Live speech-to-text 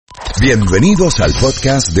Bienvenidos al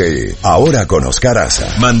podcast de Ahora con Oscar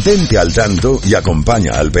Aza. Mantente al tanto y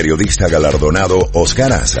acompaña al periodista galardonado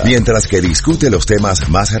Oscar Aza mientras que discute los temas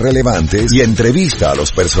más relevantes y entrevista a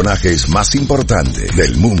los personajes más importantes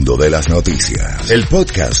del mundo de las noticias. El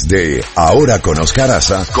podcast de Ahora con Oscar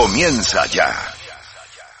Aza comienza ya.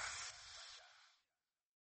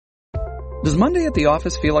 Does Monday at the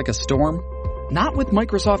office feel like a storm? Not with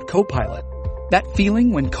Microsoft Copilot. That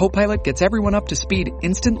feeling when Copilot gets everyone up to speed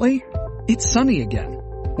instantly? It's sunny again.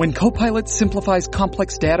 When Copilot simplifies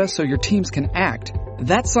complex data so your teams can act,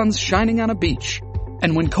 that sun's shining on a beach.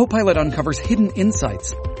 And when Copilot uncovers hidden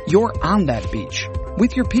insights, you're on that beach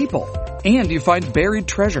with your people and you find buried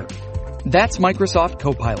treasure. That's Microsoft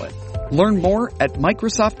Copilot. Learn more at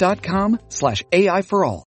Microsoft.com/AI for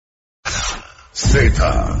all.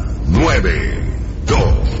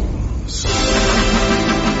 Z92.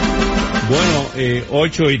 Bueno,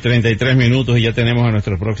 8:33 y ya tenemos a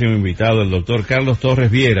nuestro próximo invitado, el doctor Carlos Torres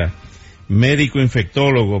Viera, médico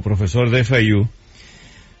infectólogo, profesor de FIU.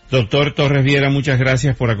 Doctor Torres Viera, muchas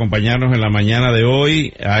gracias por acompañarnos en la mañana de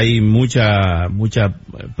hoy. Hay mucha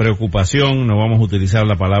preocupación, no vamos a utilizar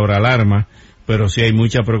la palabra alarma, pero sí hay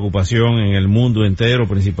mucha preocupación en el mundo entero,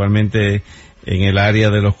 principalmente en el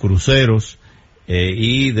área de los cruceros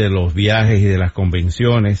y de los viajes y de las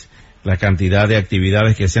convenciones, la cantidad de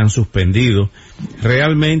actividades que se han suspendido.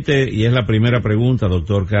 Realmente, y es la primera pregunta,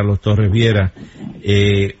 doctor Carlos Torres Viera,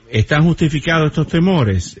 ¿están justificados estos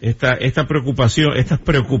temores? Esta preocupación, estas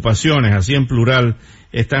preocupaciones, así en plural,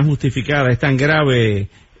 ¿están justificadas? ¿Es tan grave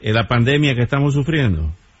la pandemia que estamos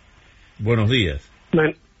sufriendo? Buenos días.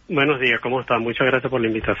 Buenos días, ¿cómo está? Muchas gracias por la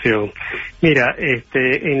invitación. Mira,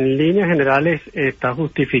 en líneas generales está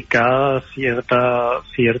justificada cierta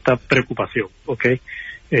preocupación, ¿ok?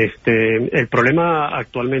 El problema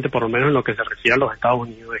actualmente, por lo menos en lo que se refiere a los Estados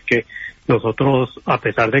Unidos, es que nosotros, a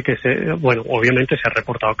pesar de que obviamente se ha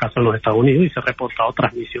reportado casos en los Estados Unidos y se ha reportado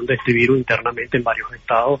transmisión de este virus internamente en varios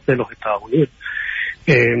estados de los Estados Unidos.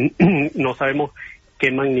 No sabemos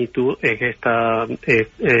qué magnitud es esta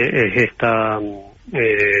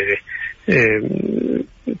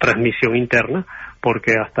transmisión interna,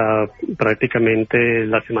 porque hasta prácticamente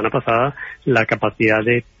la semana pasada la capacidad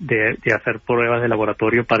de hacer pruebas de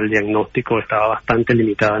laboratorio para el diagnóstico estaba bastante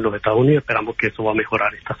limitada en los Estados Unidos. Esperamos que eso va a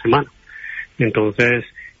mejorar esta semana. Entonces,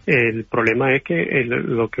 el problema es que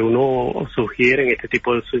lo que uno sugiere en este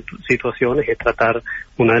tipo de situaciones es tratar,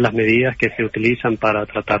 una de las medidas que se utilizan para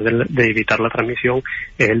tratar de evitar la transmisión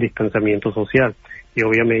es el distanciamiento social. Y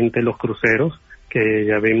obviamente los cruceros, que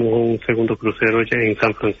ya vimos un segundo crucero ya en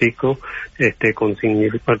San Francisco, con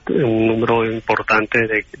un número importante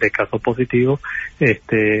de casos positivos,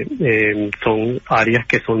 son áreas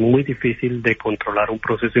que son muy difíciles de controlar un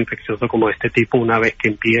proceso infeccioso como este tipo una vez que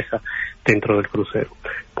empieza dentro del crucero,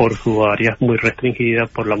 por sus áreas muy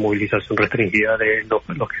restringidas, por la movilización restringida de los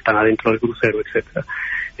que están adentro del crucero, etcétera.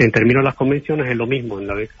 En términos de las convenciones es lo mismo. En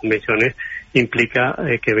las convenciones implica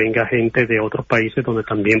que venga gente de otros países donde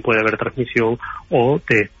también puede haber transmisión o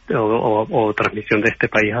transmisión de este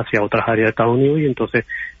país hacia otras áreas de Estados Unidos, y entonces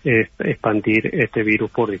expandir este virus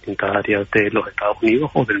por distintas áreas de los Estados Unidos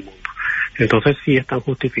o del mundo. Entonces sí están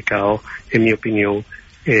justificados, en mi opinión,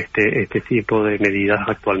 este tipo de medidas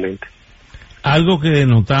actualmente. Algo que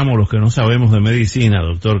notamos los que no sabemos de medicina,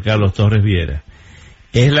 doctor Carlos Torres Viera,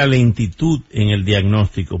 es la lentitud en el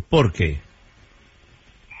diagnóstico. ¿Por qué?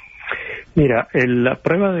 Mira, la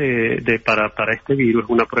prueba para este virus es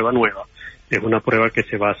una prueba nueva. Es una prueba que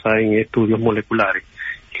se basa en estudios moleculares,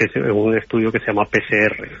 que es un estudio que se llama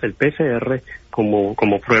PCR. El PCR como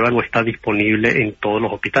prueba no está disponible en todos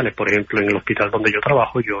los hospitales. Por ejemplo, en el hospital donde yo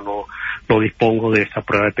trabajo, yo no dispongo de esa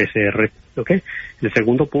prueba de PCR, ¿okay? El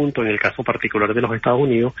segundo punto, en el caso particular de los Estados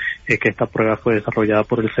Unidos, es que esta prueba fue desarrollada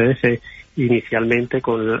por el CDC. Inicialmente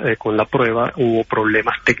con la prueba hubo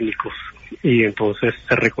problemas técnicos y entonces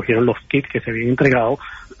se recogieron los kits que se habían entregado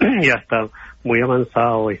y hasta muy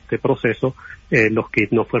avanzado este proceso, los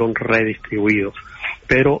kits no fueron redistribuidos.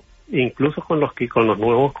 Pero incluso con los kits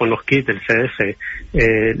del CDC,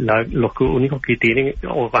 los únicos que tienen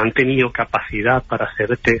o han tenido capacidad para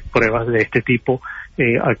hacer pruebas de este tipo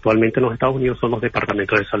actualmente en los Estados Unidos son los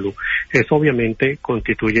departamentos de salud. Eso obviamente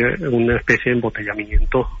constituye una especie de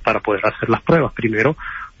embotellamiento para poder hacer las pruebas. Primero,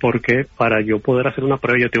 porque para yo poder hacer una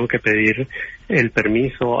prueba yo tengo que pedir el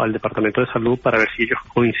permiso al departamento de salud para ver si ellos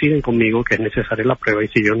coinciden conmigo que es necesaria la prueba, y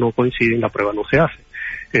si ellos no coinciden la prueba no se hace.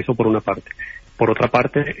 Eso por una parte. Por otra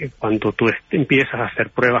parte, cuando tú empiezas a hacer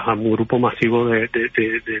pruebas a un grupo masivo de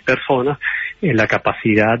personas, la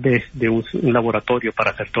capacidad de un laboratorio para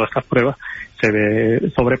hacer todas estas pruebas se ve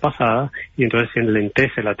sobrepasada y entonces se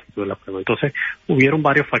enlentece la actitud de la prueba. Entonces,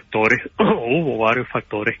 hubo varios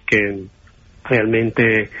factores que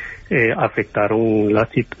realmente afectaron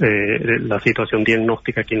la situación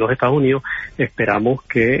diagnóstica aquí en los Estados Unidos. Esperamos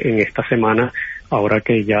que en esta semana, ahora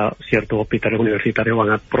que ya ciertos hospitales universitarios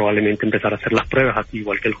van a probablemente empezar a hacer las pruebas,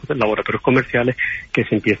 igual que los laboratorios comerciales, que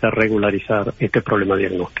se empiece a regularizar este problema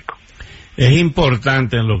diagnóstico. Es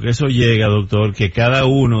importante en lo que eso llega, doctor, que cada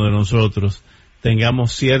uno de nosotros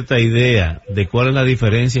tengamos cierta idea de cuál es la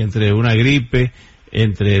diferencia entre una gripe,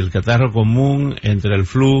 entre el catarro común, entre el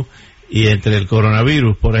flu y entre el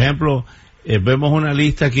coronavirus. Por ejemplo, vemos una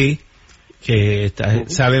lista aquí que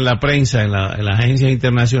sale en la prensa, en las agencias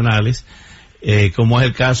internacionales, como es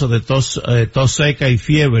el caso de tos seca y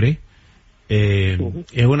fiebre.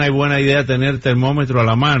 Es una buena idea tener termómetro a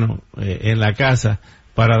la mano en la casa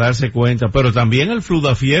para darse cuenta, pero también el flu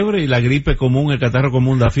da fiebre y la gripe común, el catarro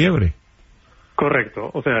común da fiebre. Correcto,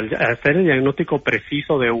 o sea, hacer el diagnóstico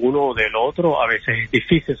preciso de uno o del otro a veces es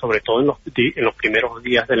difícil, sobre todo en los primeros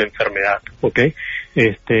días de la enfermedad, ¿ok?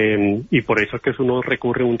 Y por eso es que uno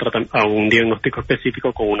recurre a un diagnóstico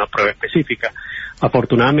específico con una prueba específica.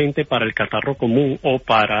 Afortunadamente para el catarro común o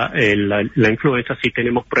para la influenza sí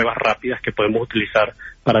tenemos pruebas rápidas que podemos utilizar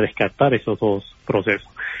para descartar esos dos procesos.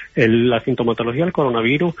 La sintomatología del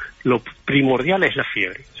coronavirus, lo primordial es la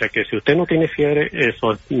fiebre. O sea que si usted no tiene fiebre,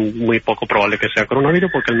 eso es muy poco probable que sea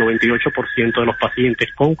coronavirus, porque el 98% de los pacientes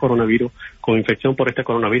con coronavirus, con infección por este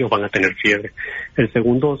coronavirus, van a tener fiebre. El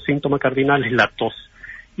segundo síntoma cardinal es la tos.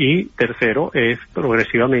 Y tercero es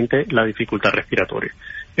progresivamente la dificultad respiratoria.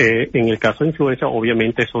 En el caso de influenza,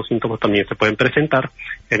 obviamente esos síntomas también se pueden presentar.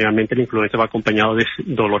 Generalmente la influenza va acompañado de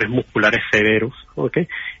dolores musculares severos, ¿ok?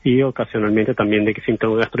 Y ocasionalmente también de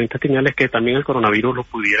síntomas gastrointestinales, que también el coronavirus lo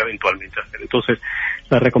pudiera eventualmente hacer. Entonces,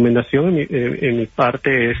 la recomendación en mi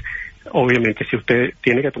parte es, obviamente, si usted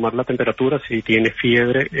tiene que tomar la temperatura, si tiene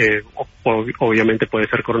fiebre, obviamente puede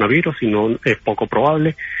ser coronavirus, si no es poco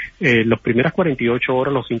probable. Las primeras 48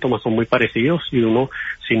 horas los síntomas son muy parecidos y uno,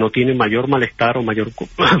 si no tiene mayor malestar o mayor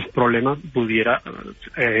problema, pudiera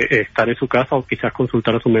estar en su casa o quizás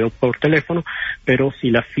consultar a su médico por teléfono, pero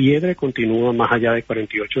si la fiebre continúa más allá de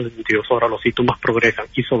 48 o 72 horas, los síntomas progresan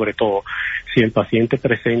y sobre todo, si el paciente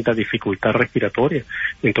presenta dificultad respiratoria,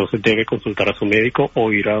 entonces debe consultar a su médico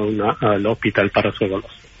o ir al hospital para su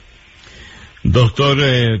evaluación. Doctor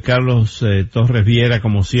Carlos Torres Viera,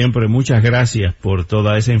 como siempre, muchas gracias por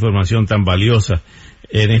toda esa información tan valiosa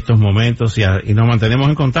en estos momentos y nos mantenemos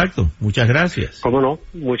en contacto. Muchas gracias. Cómo no,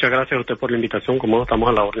 muchas gracias a usted por la invitación, como no, estamos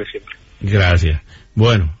a la orden siempre. Gracias.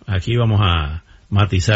 Bueno, aquí vamos a matizar